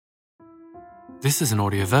This is an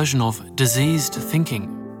audio version of Diseased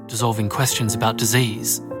Thinking, Dissolving Questions About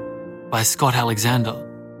Disease by Scott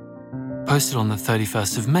Alexander, posted on the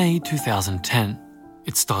 31st of May 2010.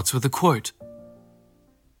 It starts with a quote.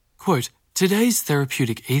 Quote, "Today's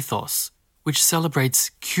therapeutic ethos, which celebrates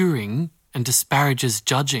curing and disparages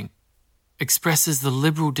judging, expresses the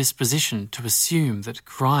liberal disposition to assume that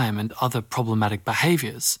crime and other problematic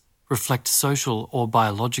behaviours reflect social or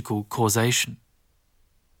biological causation.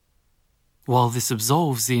 While this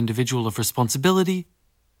absolves the individual of responsibility,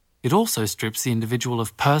 it also strips the individual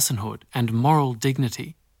of personhood and moral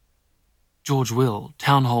dignity." George Will,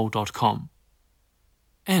 townhall.com.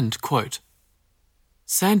 End quote.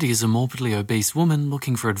 Sandy is a morbidly obese woman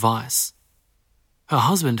looking for advice. Her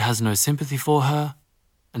husband has no sympathy for her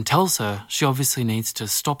and tells her she obviously needs to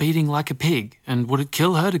stop eating like a pig, and would it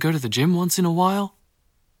kill her to go to the gym once in a while?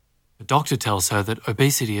 The doctor tells her that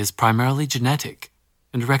obesity is primarily genetic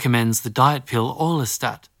and recommends the diet pill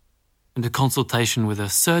Orlistat and a consultation with a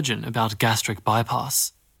surgeon about gastric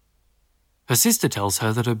bypass. Her sister tells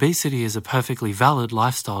her that obesity is a perfectly valid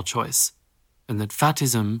lifestyle choice and that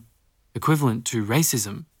fatism, equivalent to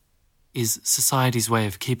racism, is society's way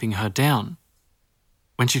of keeping her down.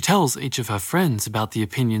 When she tells each of her friends about the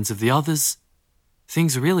opinions of the others,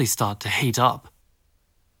 things really start to heat up.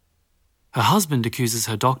 Her husband accuses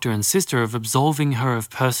her doctor and sister of absolving her of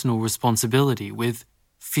personal responsibility with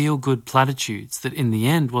feel-good platitudes that in the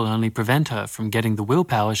end will only prevent her from getting the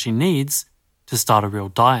willpower she needs to start a real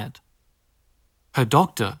diet. Her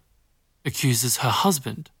doctor accuses her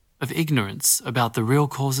husband of ignorance about the real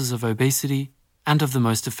causes of obesity and of the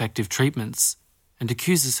most effective treatments, and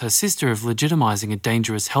accuses her sister of legitimizing a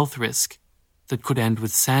dangerous health risk that could end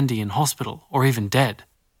with Sandy in hospital or even dead.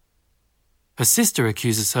 Her sister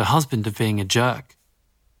accuses her husband of being a jerk,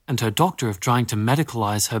 and her doctor of trying to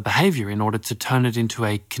medicalize her behavior in order to turn it into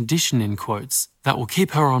a condition in quotes that will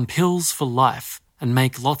keep her on pills for life and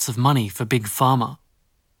make lots of money for Big Pharma.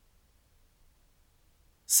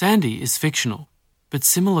 Sandy is fictional, but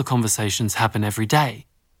similar conversations happen every day,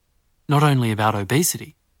 not only about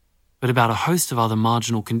obesity, but about a host of other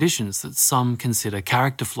marginal conditions that some consider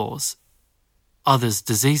character flaws, others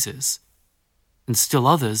diseases, and still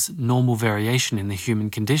others normal variation in the human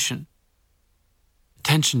condition.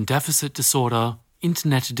 Attention deficit disorder,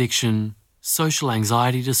 internet addiction, social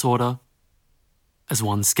anxiety disorder. As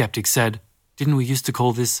one skeptic said, didn't we used to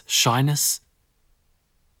call this shyness?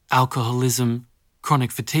 Alcoholism,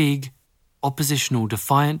 chronic fatigue, oppositional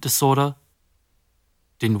defiant disorder.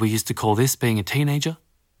 Didn't we used to call this being a teenager?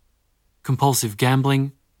 Compulsive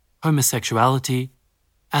gambling, homosexuality,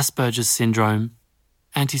 Asperger's syndrome,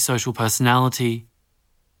 antisocial personality,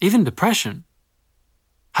 even depression,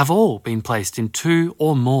 have all been placed in two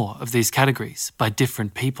or more of these categories by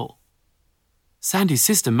different people. Sandy's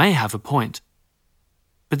sister may have a point,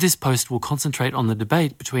 but this post will concentrate on the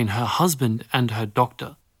debate between her husband and her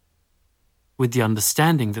doctor, with the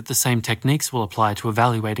understanding that the same techniques will apply to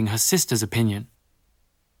evaluating her sister's opinion.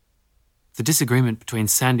 The disagreement between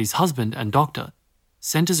Sandy's husband and doctor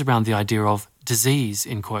centers around the idea of disease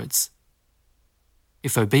in quotes.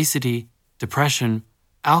 If obesity, depression,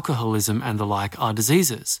 alcoholism and the like are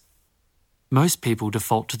diseases, most people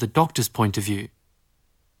default to the doctor's point of view.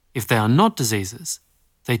 If they are not diseases,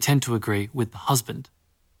 they tend to agree with the husband.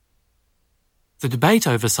 The debate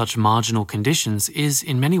over such marginal conditions is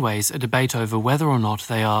in many ways a debate over whether or not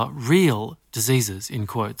they are real diseases in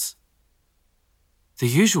quotes. The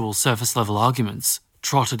usual surface-level arguments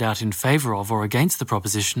trotted out in favour of or against the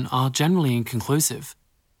proposition are generally inconclusive,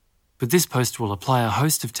 but this post will apply a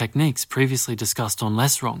host of techniques previously discussed on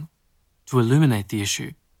Less Wrong to illuminate the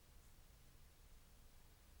issue.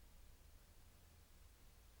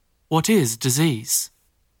 What is disease?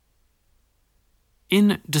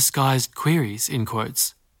 In Disguised Queries, in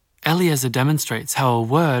quotes, Eliezer demonstrates how a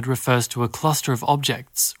word refers to a cluster of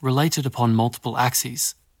objects related upon multiple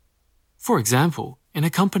axes. For example, in a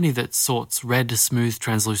company that sorts red, smooth,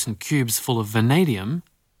 translucent cubes full of vanadium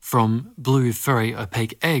from blue, furry,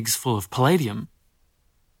 opaque eggs full of palladium,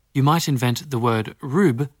 you might invent the word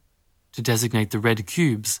rube to designate the red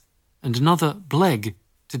cubes and another bleg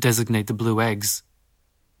to designate the blue eggs.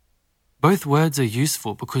 Both words are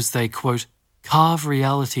useful because they, quote, carve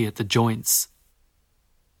reality at the joints.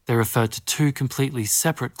 They refer to two completely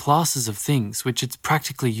separate classes of things which it's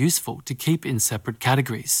practically useful to keep in separate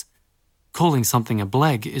categories. Calling something a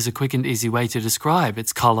bleg is a quick and easy way to describe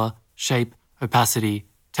its colour, shape, opacity,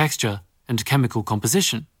 texture, and chemical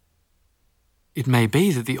composition. It may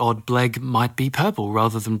be that the odd bleg might be purple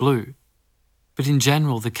rather than blue, but in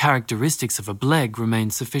general the characteristics of a bleg remain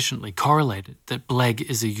sufficiently correlated that bleg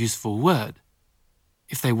is a useful word.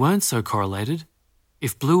 If they weren't so correlated,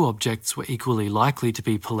 If blue objects were equally likely to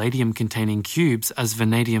be palladium-containing cubes as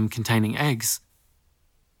vanadium-containing eggs,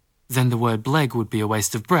 then the word bleg would be a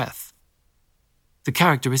waste of breath. The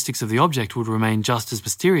characteristics of the object would remain just as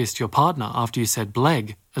mysterious to your partner after you said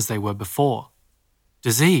bleg as they were before.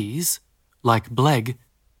 Disease, like bleg,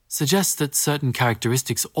 suggests that certain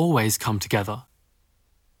characteristics always come together.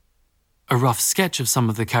 A rough sketch of some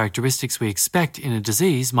of the characteristics we expect in a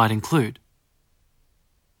disease might include: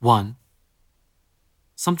 1.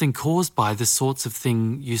 Something caused by the sorts of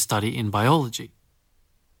thing you study in biology.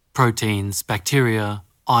 Proteins, bacteria,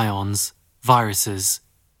 ions, viruses,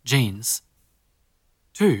 genes.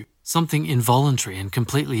 2. Something involuntary and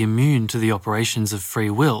completely immune to the operations of free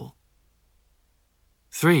will.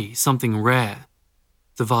 3. Something rare.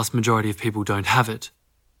 The vast majority of people don't have it.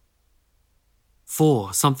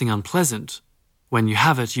 4. Something unpleasant. When you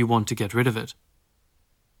have it, you want to get rid of it.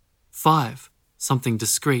 5. Something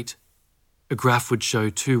discrete. A graph would show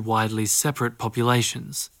two widely separate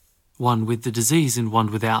populations, one with the disease and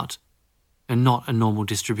one without, and not a normal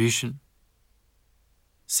distribution.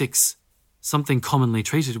 6. Something commonly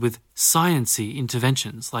treated with science-y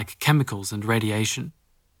interventions like chemicals and radiation.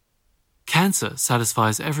 Cancer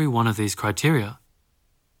satisfies every one of these criteria,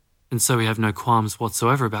 and so we have no qualms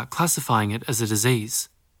whatsoever about classifying it as a disease.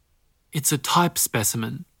 It's a type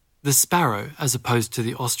specimen, the sparrow as opposed to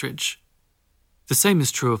the ostrich. The same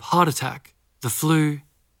is true of heart attack, the flu,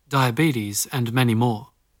 diabetes, and many more.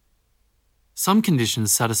 Some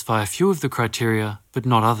conditions satisfy a few of the criteria, but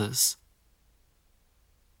not others.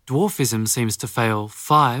 Dwarfism seems to fail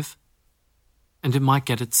 5, and it might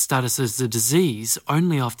get its status as a disease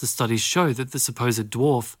only after studies show that the supposed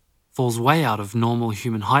dwarf falls way out of normal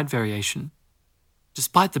human height variation.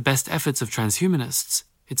 Despite the best efforts of transhumanists,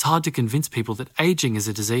 it's hard to convince people that aging is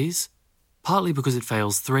a disease, partly because it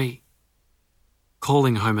fails 3.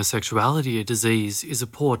 Calling homosexuality a disease is a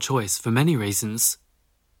poor choice for many reasons,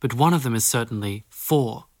 but one of them is certainly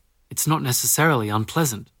 4. It's not necessarily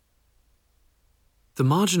unpleasant. The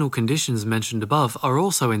marginal conditions mentioned above are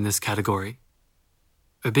also in this category.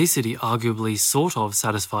 Obesity arguably sort of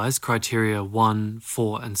satisfies criteria 1,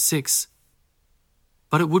 4, and 6,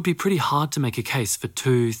 but it would be pretty hard to make a case for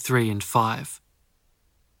 2, 3, and 5.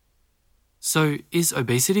 So, is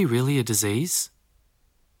obesity really a disease?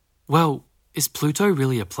 Well, is Pluto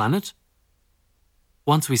really a planet?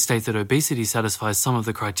 Once we state that obesity satisfies some of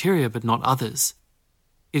the criteria but not others,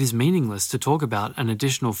 it is meaningless to talk about an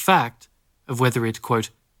additional fact of whether it, quote,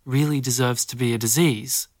 really deserves to be a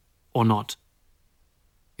disease or not.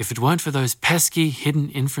 If it weren't for those pesky hidden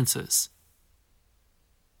inferences.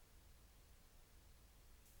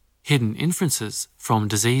 Hidden inferences from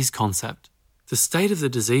disease concept. The state of the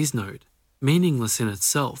disease node, meaningless in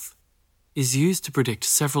itself, is used to predict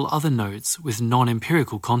several other nodes with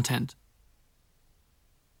non-empirical content.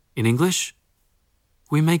 In English,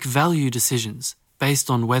 we make value decisions based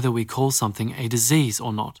on whether we call something a disease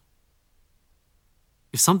or not.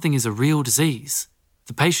 If something is a real disease,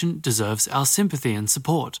 the patient deserves our sympathy and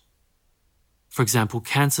support. For example,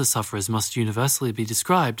 cancer sufferers must universally be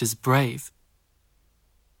described as brave.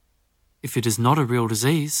 If it is not a real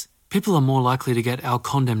disease, people are more likely to get our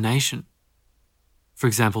condemnation. For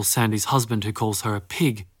example, Sandy's husband who calls her a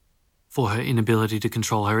pig for her inability to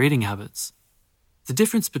control her eating habits. The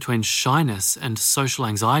difference between shyness and social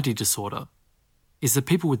anxiety disorder is that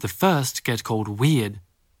people with the first get called weird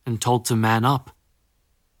and told to man up,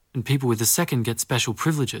 and people with the second get special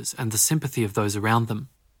privileges and the sympathy of those around them.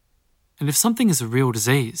 And if something is a real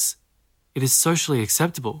disease, it is socially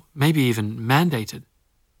acceptable, maybe even mandated,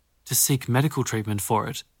 to seek medical treatment for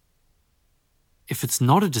it. If it's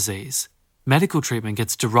not a disease, medical treatment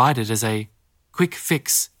gets derided as a quick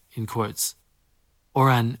fix, in quotes, or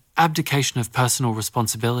an abdication of personal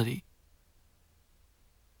responsibility.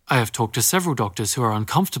 I have talked to several doctors who are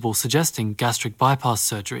uncomfortable suggesting gastric bypass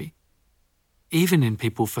surgery, even in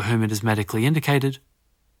people for whom it is medically indicated,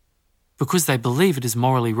 because they believe it is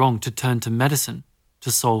morally wrong to turn to medicine to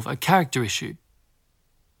solve a character issue.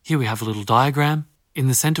 Here we have a little diagram. In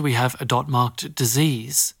the center we have a dot marked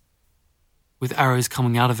disease, with arrows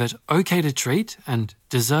coming out of it, okay to treat and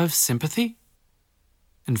deserves sympathy.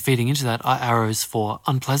 And feeding into that are arrows for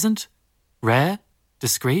unpleasant, rare,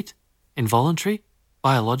 discrete, involuntary,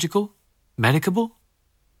 biological, medicable.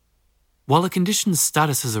 While a condition's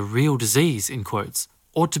status as a real disease, in quotes,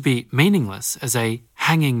 ought to be meaningless as a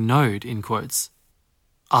hanging node, in quotes,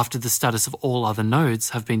 after the status of all other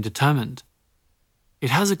nodes have been determined,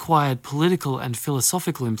 it has acquired political and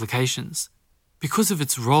philosophical implications because of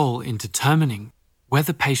its role in determining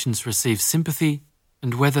whether patients receive sympathy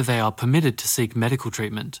and whether they are permitted to seek medical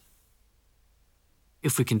treatment.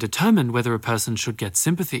 If we can determine whether a person should get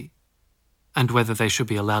sympathy, and whether they should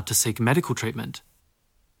be allowed to seek medical treatment,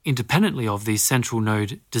 independently of the central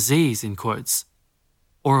node disease in quotes,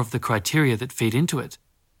 or of the criteria that feed into it,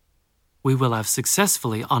 we will have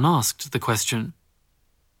successfully unasked the question,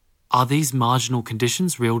 are these marginal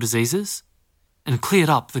conditions real diseases? And cleared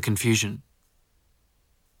up the confusion.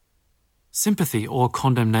 Sympathy or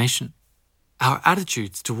condemnation. Our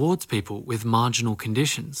attitudes towards people with marginal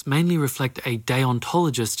conditions mainly reflect a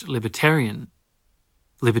deontologist libertarian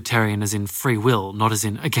as in free will, not as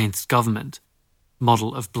in against government,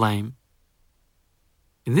 model of blame.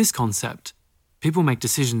 In this concept, people make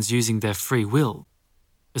decisions using their free will,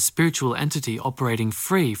 a spiritual entity operating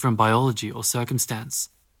free from biology or circumstance.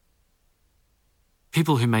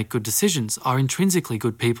 People who make good decisions are intrinsically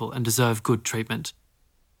good people and deserve good treatment.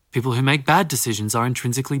 People who make bad decisions are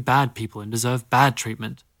intrinsically bad people and deserve bad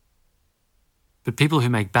treatment. But people who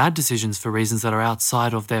make bad decisions for reasons that are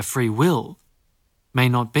outside of their free will may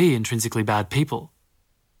not be intrinsically bad people,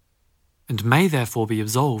 and may therefore be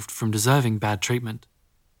absolved from deserving bad treatment.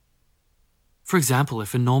 For example,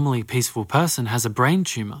 if a normally peaceful person has a brain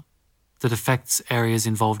tumour that affects areas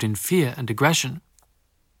involved in fear and aggression,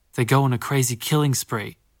 they go on a crazy killing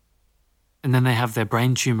spree, and then they have their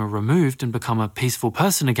brain tumour removed and become a peaceful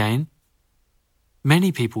person again,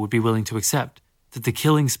 many people would be willing to accept that the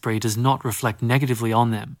killing spree does not reflect negatively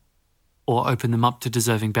on them or open them up to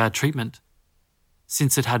deserving bad treatment,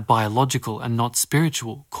 since it had biological and not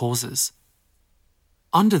spiritual causes.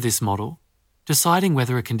 Under this model, deciding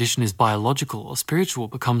whether a condition is biological or spiritual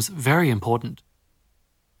becomes very important,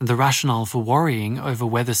 and the rationale for worrying over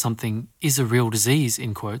whether something is a real disease,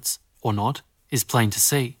 in quotes, or not, is plain to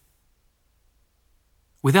see.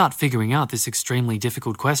 Without figuring out this extremely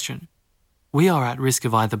difficult question, we are at risk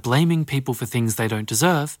of either blaming people for things they don't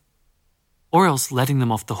deserve, or else letting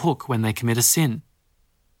them off the hook when they commit a sin,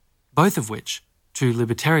 both of which, to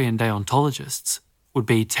libertarian deontologists, would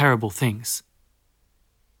be terrible things.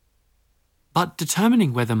 But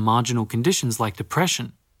determining whether marginal conditions like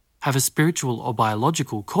depression have a spiritual or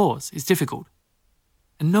biological cause is difficult,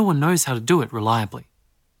 and no one knows how to do it reliably.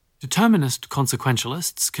 Determinist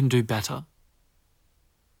consequentialists can do better.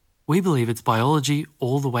 We believe it's biology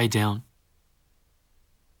all the way down.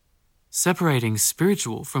 Separating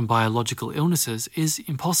spiritual from biological illnesses is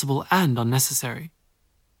impossible and unnecessary.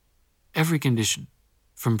 Every condition,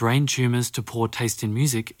 from brain tumours to poor taste in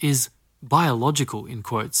music, is biological, in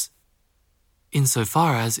quotes,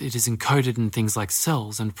 insofar as it is encoded in things like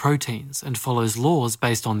cells and proteins and follows laws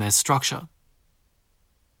based on their structure.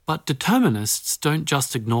 But determinists don't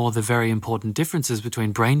just ignore the very important differences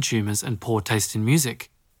between brain tumours and poor taste in music.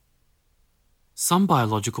 Some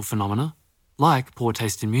biological phenomena, like poor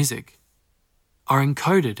taste in music, are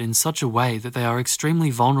encoded in such a way that they are extremely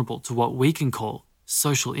vulnerable to what we can call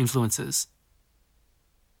social influences.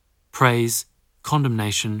 Praise,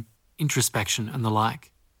 condemnation, introspection, and the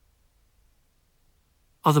like.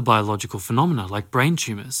 Other biological phenomena, like brain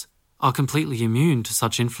tumours, are completely immune to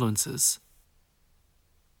such influences.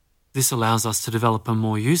 This allows us to develop a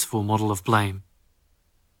more useful model of blame.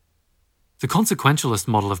 The consequentialist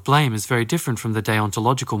model of blame is very different from the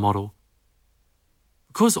deontological model.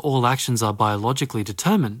 Because all actions are biologically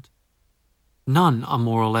determined, none are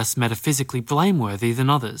more or less metaphysically blameworthy than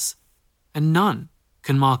others, and none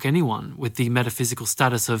can mark anyone with the metaphysical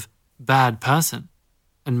status of bad person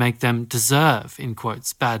and make them deserve, in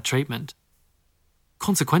quotes, bad treatment.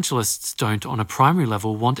 Consequentialists don't, on a primary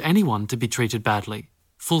level, want anyone to be treated badly,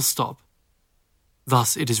 full stop.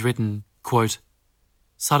 Thus it is written, quote,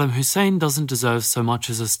 Saddam Hussein doesn't deserve so much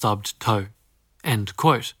as a stubbed toe, end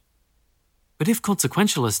quote. But if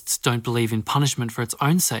consequentialists don't believe in punishment for its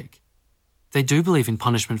own sake, they do believe in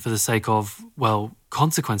punishment for the sake of, well,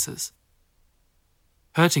 consequences.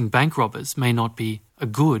 Hurting bank robbers may not be a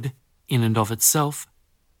good in and of itself,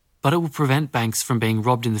 but it will prevent banks from being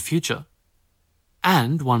robbed in the future.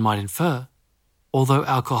 And, one might infer, although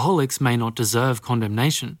alcoholics may not deserve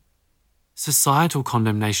condemnation, societal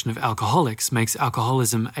condemnation of alcoholics makes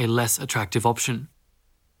alcoholism a less attractive option.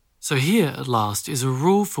 So here, at last, is a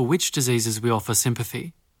rule for which diseases we offer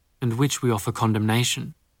sympathy and which we offer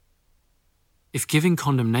condemnation. If giving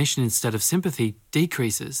condemnation instead of sympathy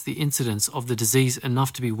decreases the incidence of the disease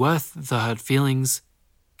enough to be worth the hurt feelings,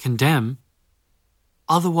 condemn.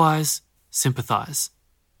 Otherwise, sympathize.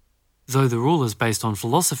 Though the rule is based on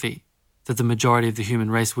philosophy that the majority of the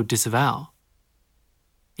human race would disavow,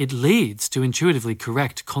 it leads to intuitively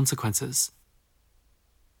correct consequences.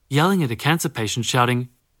 Yelling at a cancer patient shouting,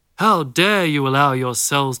 "How dare you allow your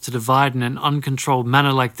cells to divide in an uncontrolled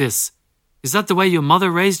manner like this? Is that the way your mother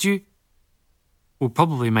raised you?" will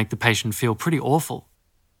probably make the patient feel pretty awful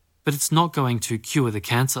but it's not going to cure the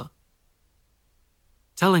cancer.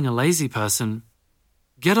 Telling a lazy person,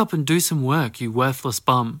 "Get up and do some work, you worthless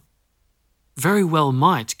bum," very well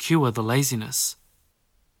might cure the laziness.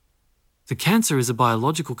 The cancer is a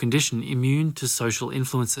biological condition immune to social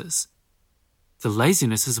influences. The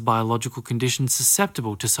laziness is a biological condition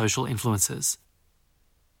susceptible to social influences.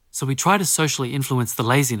 So we try to socially influence the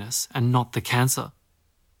laziness and not the cancer.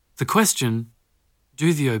 The question,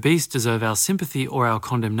 do the obese deserve our sympathy or our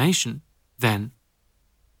condemnation, then,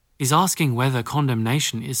 is asking whether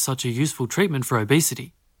condemnation is such a useful treatment for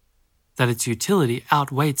obesity, that its utility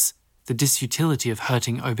outweighs the disutility of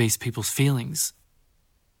hurting obese people's feelings.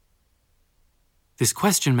 This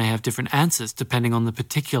question may have different answers depending on the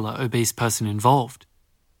particular obese person involved,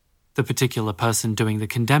 the particular person doing the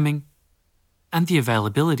condemning, and the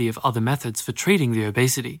availability of other methods for treating the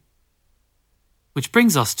obesity. Which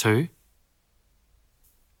brings us to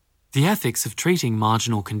the ethics of treating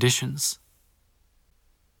marginal conditions.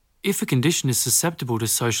 If a condition is susceptible to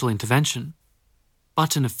social intervention,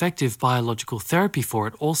 but an effective biological therapy for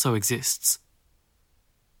it also exists,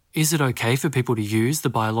 is it okay for people to use the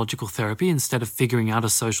biological therapy instead of figuring out a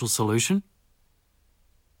social solution?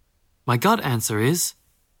 My gut answer is,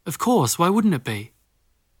 of course, why wouldn't it be?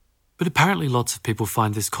 But apparently lots of people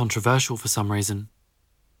find this controversial for some reason.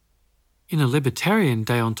 In a libertarian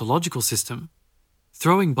deontological system,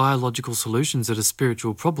 throwing biological solutions at a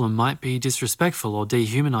spiritual problem might be disrespectful or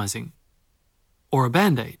dehumanizing, or a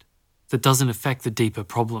band-aid that doesn't affect the deeper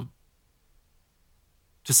problem.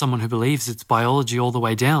 To someone who believes it's biology all the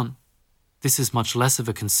way down, this is much less of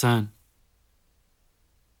a concern.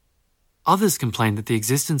 Others complain that the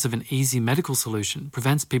existence of an easy medical solution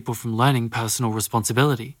prevents people from learning personal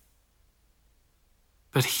responsibility.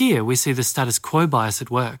 But here we see the status quo bias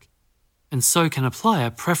at work, and so can apply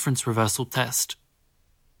a preference reversal test.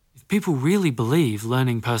 If people really believe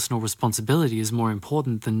learning personal responsibility is more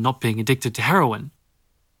important than not being addicted to heroin,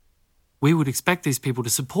 we would expect these people to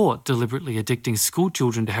support deliberately addicting school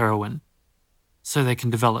children to heroin so they can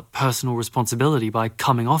develop personal responsibility by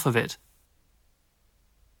coming off of it.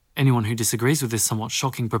 Anyone who disagrees with this somewhat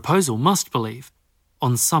shocking proposal must believe,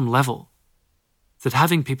 on some level, that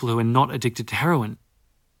having people who are not addicted to heroin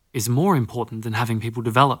is more important than having people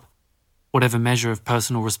develop whatever measure of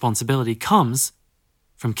personal responsibility comes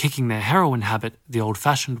from kicking their heroin habit the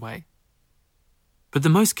old-fashioned way. But the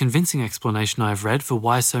most convincing explanation I have read for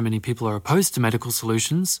why so many people are opposed to medical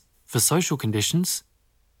solutions for social conditions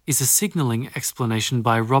is a signalling explanation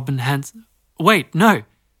by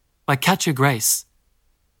by Katja Grace.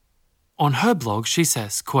 On her blog, she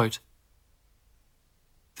says, quote,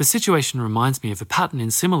 "The situation reminds me of a pattern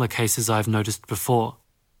in similar cases I've noticed before.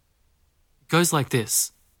 It goes like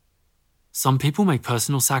this. Some people make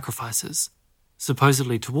personal sacrifices,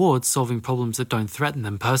 supposedly towards solving problems that don't threaten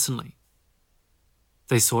them personally.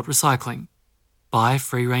 They sort recycling, buy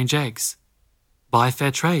free-range eggs, buy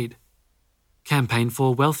fair trade, campaign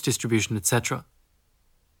for wealth distribution, etc.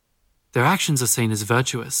 Their actions are seen as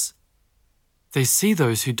virtuous. They see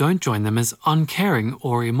those who don't join them as uncaring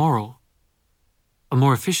or immoral. A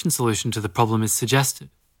more efficient solution to the problem is suggested.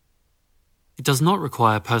 It does not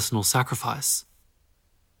require personal sacrifice.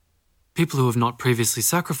 People who have not previously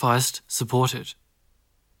sacrificed support it.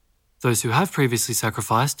 Those who have previously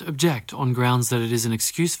sacrificed object on grounds that it is an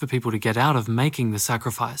excuse for people to get out of making the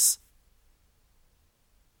sacrifice.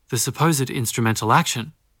 The supposed instrumental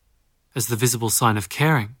action, as the visible sign of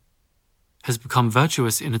caring, has become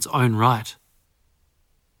virtuous in its own right.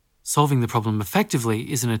 Solving the problem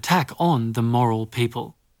effectively is an attack on the moral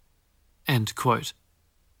people." End quote.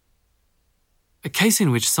 A case in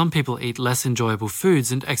which some people eat less enjoyable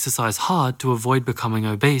foods and exercise hard to avoid becoming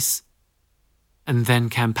obese, and then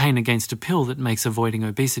campaign against a pill that makes avoiding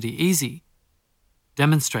obesity easy,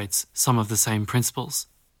 demonstrates some of the same principles.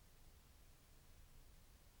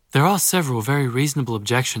 There are several very reasonable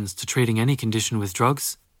objections to treating any condition with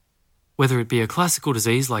drugs, whether it be a classical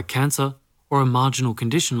disease like cancer or a marginal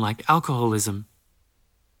condition like alcoholism.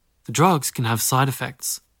 The drugs can have side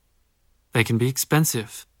effects. They can be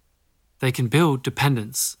expensive. They can build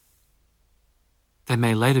dependence. They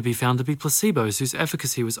may later be found to be placebos whose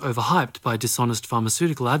efficacy was overhyped by dishonest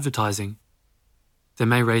pharmaceutical advertising. They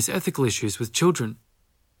may raise ethical issues with children,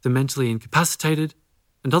 the mentally incapacitated,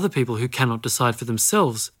 and other people who cannot decide for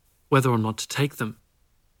themselves whether or not to take them.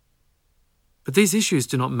 But these issues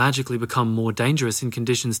do not magically become more dangerous in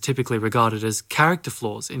conditions typically regarded as character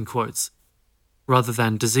flaws, in quotes, rather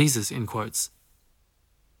than diseases, in quotes.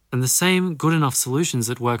 And the same good enough solutions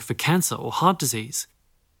that work for cancer or heart disease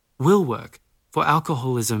will work for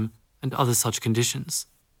alcoholism and other such conditions.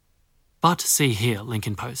 But see here, link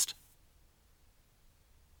in post.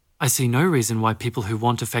 I see no reason why people who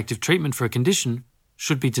want effective treatment for a condition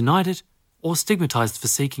should be denied it or stigmatized for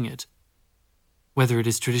seeking it, whether it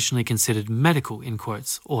is traditionally considered medical in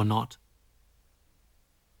quotes or not.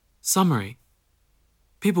 Summary.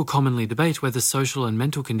 People commonly debate whether social and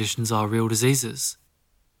mental conditions are real diseases.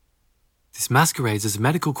 This masquerades as a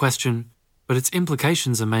medical question, but its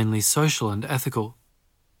implications are mainly social and ethical.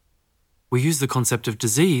 We use the concept of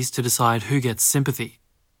disease to decide who gets sympathy,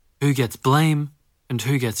 who gets blame, and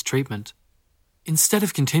who gets treatment. Instead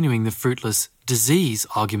of continuing the fruitless disease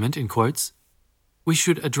argument in quotes, we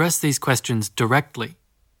should address these questions directly.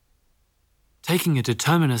 Taking a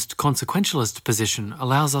determinist consequentialist position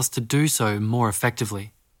allows us to do so more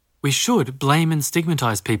effectively. We should blame and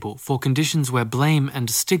stigmatize people for conditions where blame and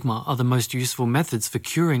stigma are the most useful methods for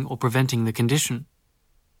curing or preventing the condition.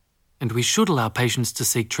 And we should allow patients to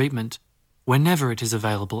seek treatment whenever it is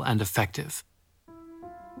available and effective.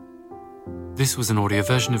 This was an audio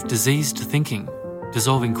version of Diseased Thinking,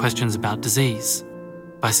 Dissolving Questions About Disease,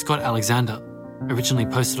 by Scott Alexander, originally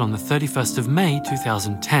posted on the 31st of May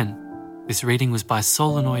 2010. This reading was by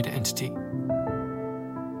Solenoid Entity.